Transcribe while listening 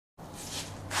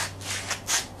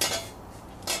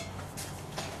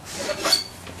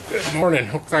Good morning.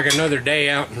 Looks like another day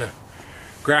out in the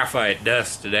graphite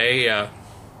dust today.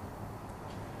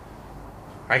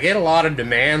 I get a lot of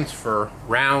demands for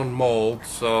round molds,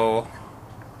 so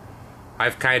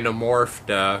I've kind of morphed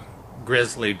a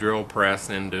grizzly drill press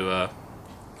into a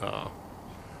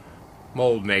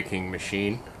mold making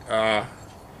machine. There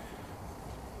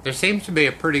seems to be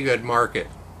a pretty good market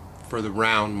for the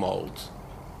round molds,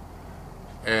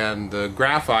 and the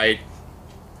graphite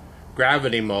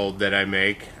gravity mold that I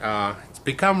make, it's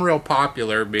become real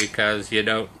popular because you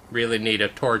don't really need a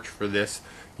torch for this.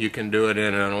 You can do it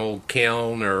in an old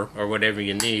kiln or whatever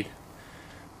you need.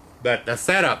 But the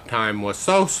setup time was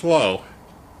so slow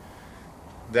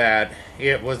that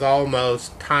it was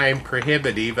almost time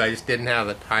prohibitive. I just didn't have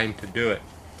the time to do it.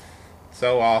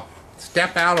 So I'll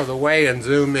step out of the way and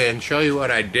zoom in, show you what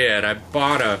I did. I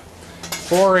bought a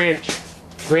 4-inch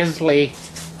grizzly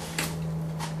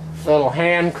little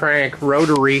hand crank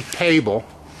rotary table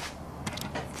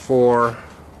for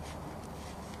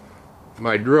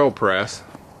my drill press,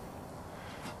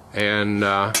 and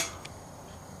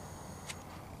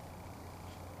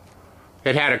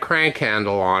it had a crank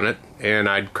handle on it, and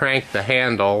I'd crank the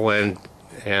handle and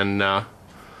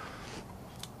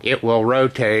it will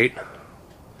rotate.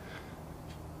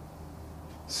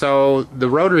 So the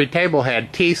rotary table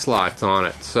had T-slots on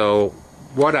it, so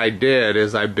what I did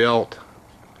is I built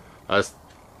a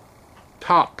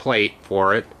top plate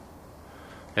for it,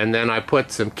 and then I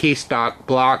put some keystock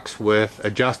blocks with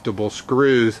adjustable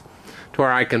screws to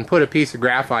where I can put a piece of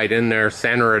graphite in there,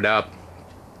 center it up,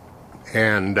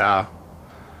 and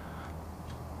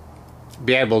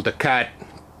be able to cut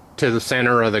to the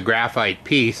center of the graphite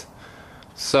piece.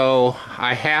 So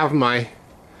I have my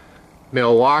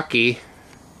Milwaukee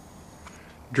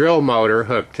drill motor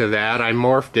hooked to that. I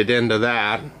morphed it into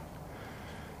that.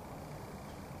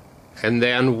 And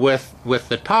then with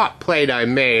the top plate I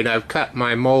made, I've cut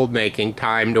my mold making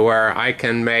time to where I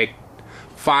can make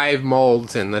 5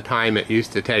 molds in the time it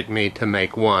used to take me to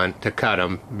make one, to cut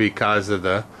them, because of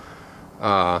the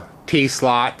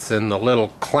T-slots and the little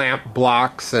clamp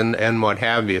blocks and what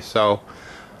have you. So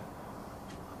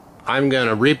I'm going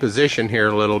to reposition here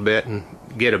a little bit and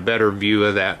get a better view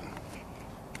of that.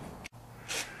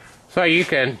 So you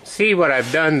can see what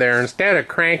I've done there. Instead of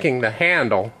cranking the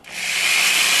handle,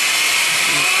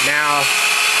 now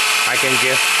I can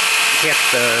just hit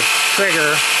the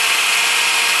trigger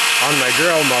on my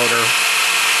drill motor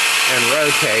and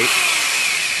rotate.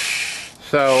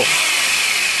 So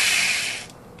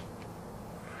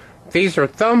these are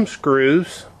thumb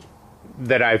screws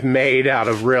that I've made out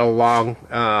of real long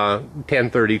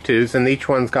 1032s, and each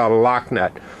one's got a lock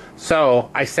nut. So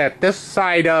I set this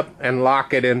side up and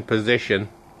lock it in position.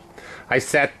 I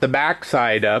set the back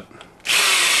side up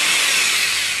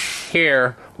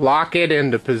here, lock it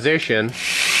into position,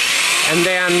 and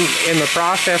then in the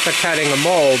process of cutting a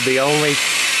mold, the only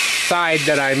side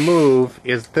that I move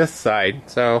is this side.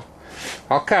 So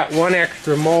I'll cut one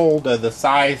extra mold of the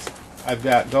size I've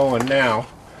got going now.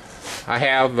 I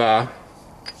have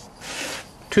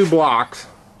 2 blocks.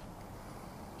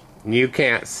 You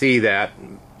can't see that,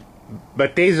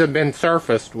 but these have been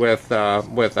surfaced with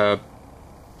a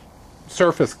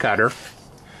surface cutter.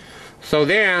 So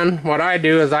then what I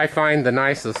do is I find the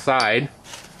nicest side,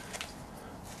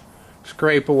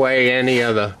 scrape away any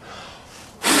of the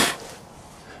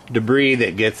debris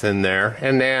that gets in there,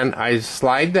 and then I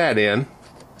slide that in,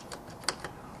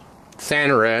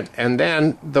 center it, and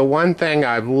then the one thing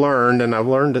I've learned, and I've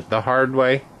learned it the hard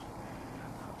way,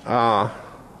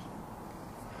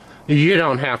 you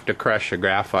don't have to crush a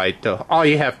graphite. All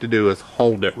you have to do is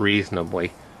hold it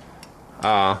reasonably.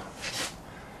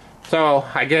 So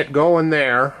I get going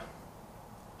there,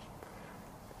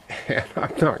 and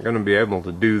I'm not going to be able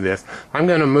to do this. I'm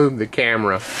going to move the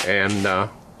camera, and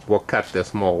we'll cut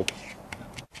this mold.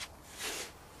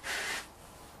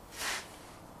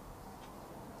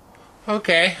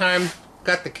 Okay, I've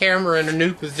got the camera in a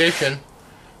new position.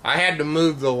 I had to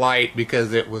move the light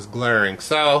because it was glaring.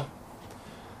 So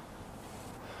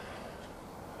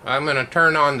I'm going to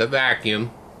turn on the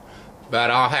vacuum, but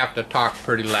I'll have to talk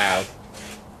pretty loud.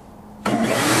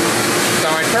 So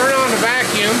I turn on the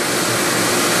vacuum,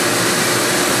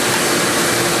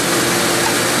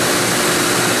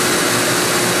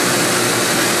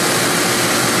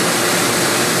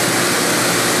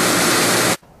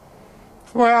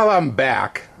 well, I'm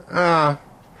back. I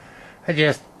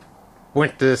just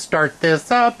went to start this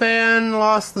up and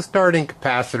lost the starting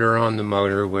capacitor on the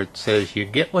motor, which says you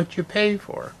get what you pay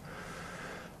for.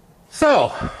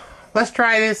 So let's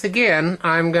try this again.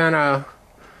 I'm gonna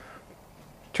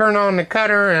turn on the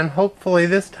cutter, and hopefully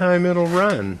this time it'll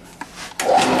run.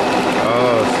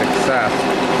 Oh,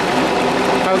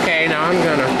 process. Okay, now I'm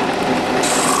gonna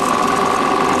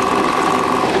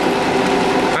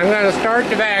start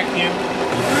the vacuum.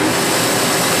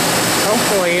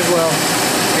 Hopefully it will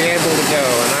be able to go,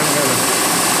 and I'm gonna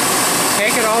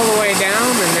take it all the way down,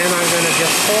 and then I'm gonna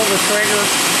just pull the trigger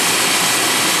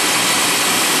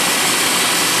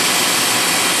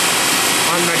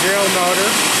on my drill motor,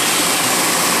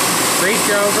 reach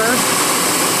over,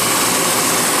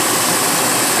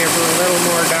 give her a little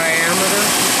more diameter.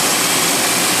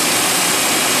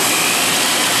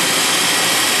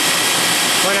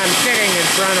 When I'm sitting in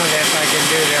front of this, I can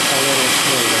do this a little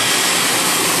smoother.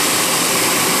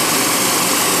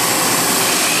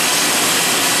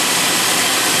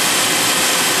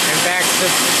 In fact,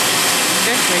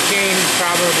 this machine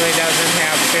probably doesn't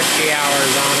have 50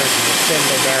 hours on it, and the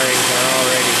spindle bearings are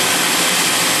already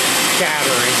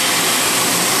shattering.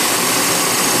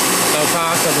 So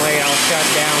possibly I'll shut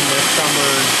down this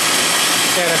summer.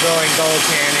 Instead of going gold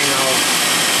canning, I'll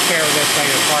tear this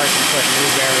thing apart and put new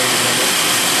bearings in it.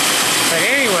 But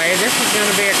anyway, this is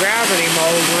going to be a gravity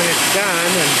mold when it's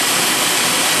done,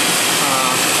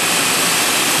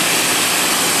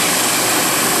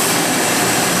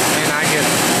 and I just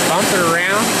bump it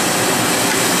around,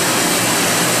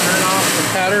 turn off the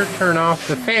cutter, turn off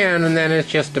the fan, and then it's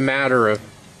just a matter of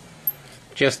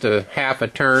just a half a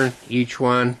turn each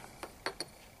one.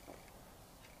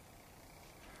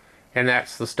 And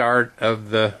that's the start of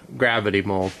the gravity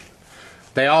mold.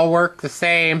 They all work the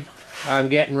same. I'm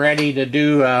getting ready to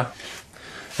do an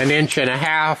 1.5 inches,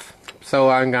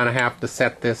 so I'm going to have to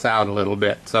set this out a little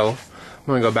bit. So I'm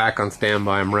going to go back on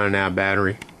standby. I'm running out of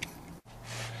battery.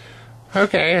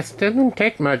 Okay, it didn't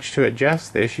take much to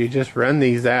adjust this. You just run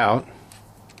these out.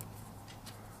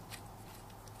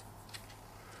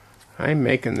 I'm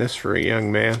making this for a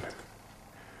young man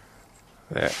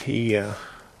that he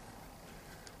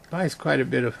buys quite a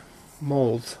bit of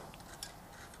molds.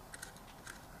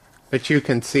 But you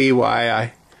can see why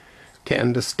I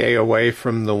tend to stay away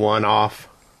from the one-off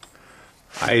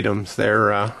items. They're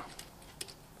a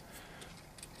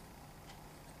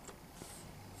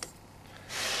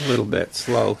little bit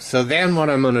slow. So then what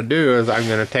I'm going to do is I'm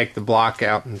going to take the block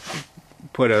out and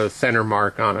put a center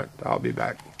mark on it. I'll be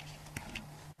back.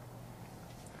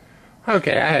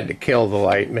 Okay, I had to kill the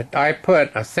light, but I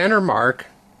put a center mark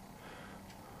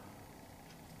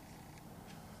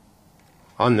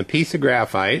on the piece of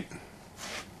graphite,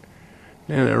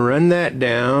 and I run that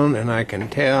down, and I can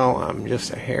tell I'm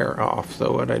just a hair off.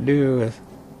 So what I do is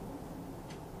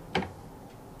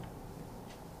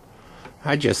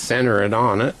I just center it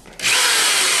on it.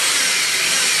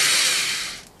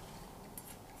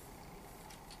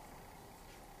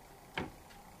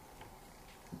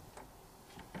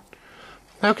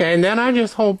 Okay, and then I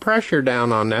just hold pressure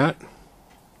down on that,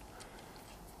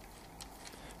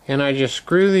 and I just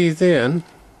screw these in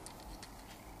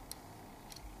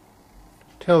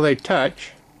till they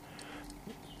touch,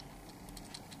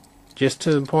 just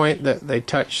to the point that they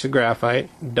touch the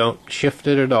graphite. Don't shift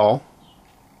it at all.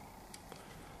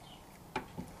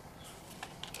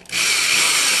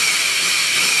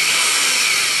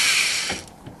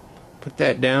 Put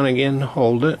that down again to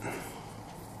hold it.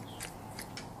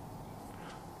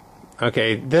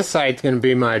 Okay, this side's going to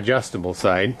be my adjustable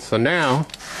side. So now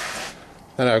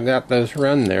that I've got those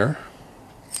run there,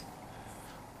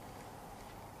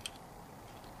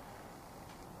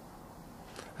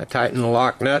 I tighten the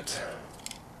lock nuts.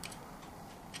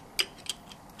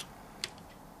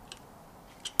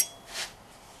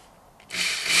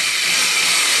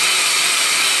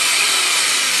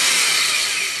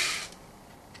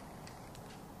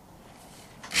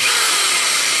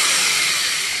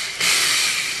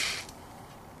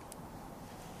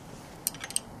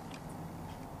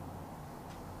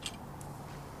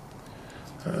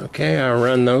 Okay, I'll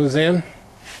run those in.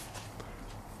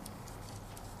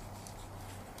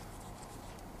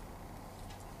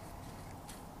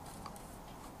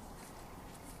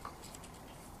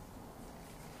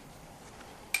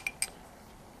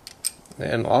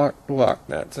 Then lock the lock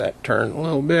nuts. That turn a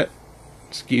little bit.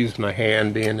 Excuse my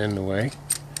hand being in the way.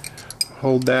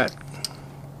 Hold that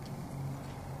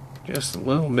just a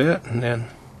little bit, and then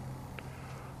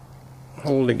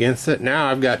hold against it.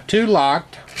 Now I've got two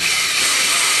locked,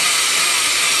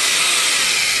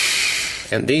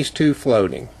 and these two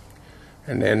floating,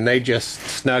 and then they just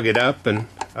snug it up, and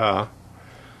I'm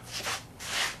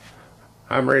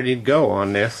ready to go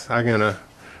on this. I'm gonna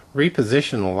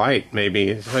reposition the light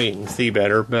maybe so you can see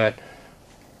better, but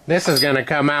this is gonna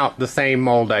come out the same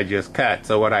mold I just cut.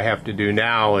 So what I have to do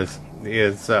now is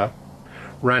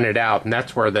run it out, and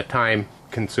that's where the time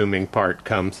consuming part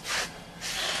comes.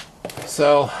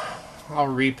 So I'll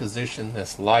reposition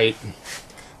this light.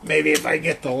 Maybe if I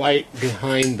get the light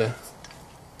behind the...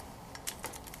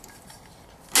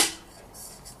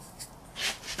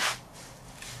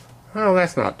 Oh,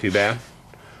 that's not too bad.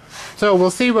 So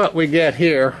we'll see what we get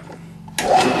here.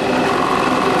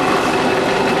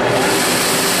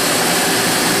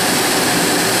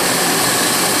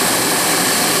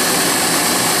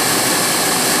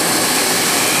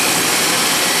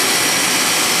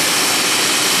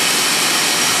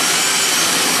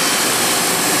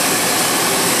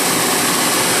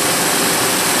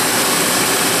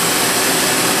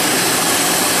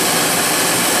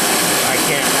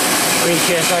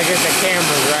 Yes, I get the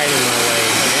camera right in my way,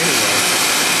 but anyway,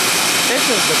 this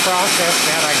is the process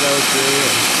that I go through.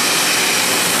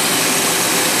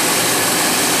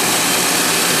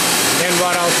 And then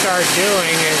what I'll start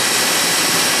doing is,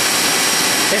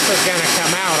 this is going to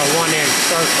come out a 1-inch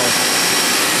circle.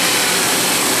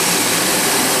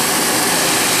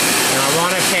 And I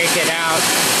want to take it out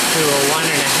to a 1.5,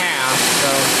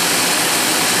 so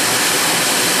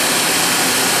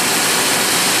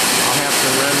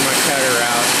run my cutter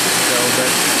out, so but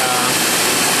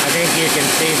I think you can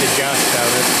see the gist of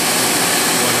it,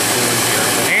 what I'm doing here.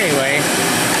 But anyway,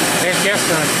 it's just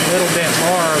a little bit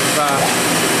more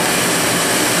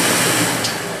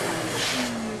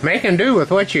of making do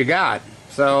with what you got.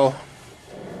 So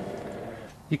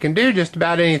you can do just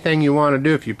about anything you want to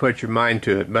do if you put your mind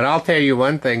to it. But I'll tell you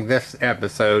one thing, this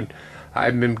episode,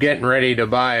 I've been getting ready to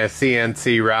buy a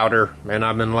CNC router, and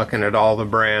I've been looking at all the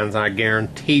brands, and I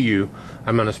guarantee you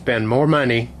I'm going to spend more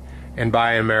money and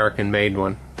buy an American-made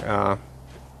one.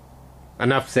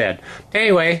 Enough said.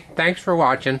 Anyway, thanks for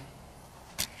watching.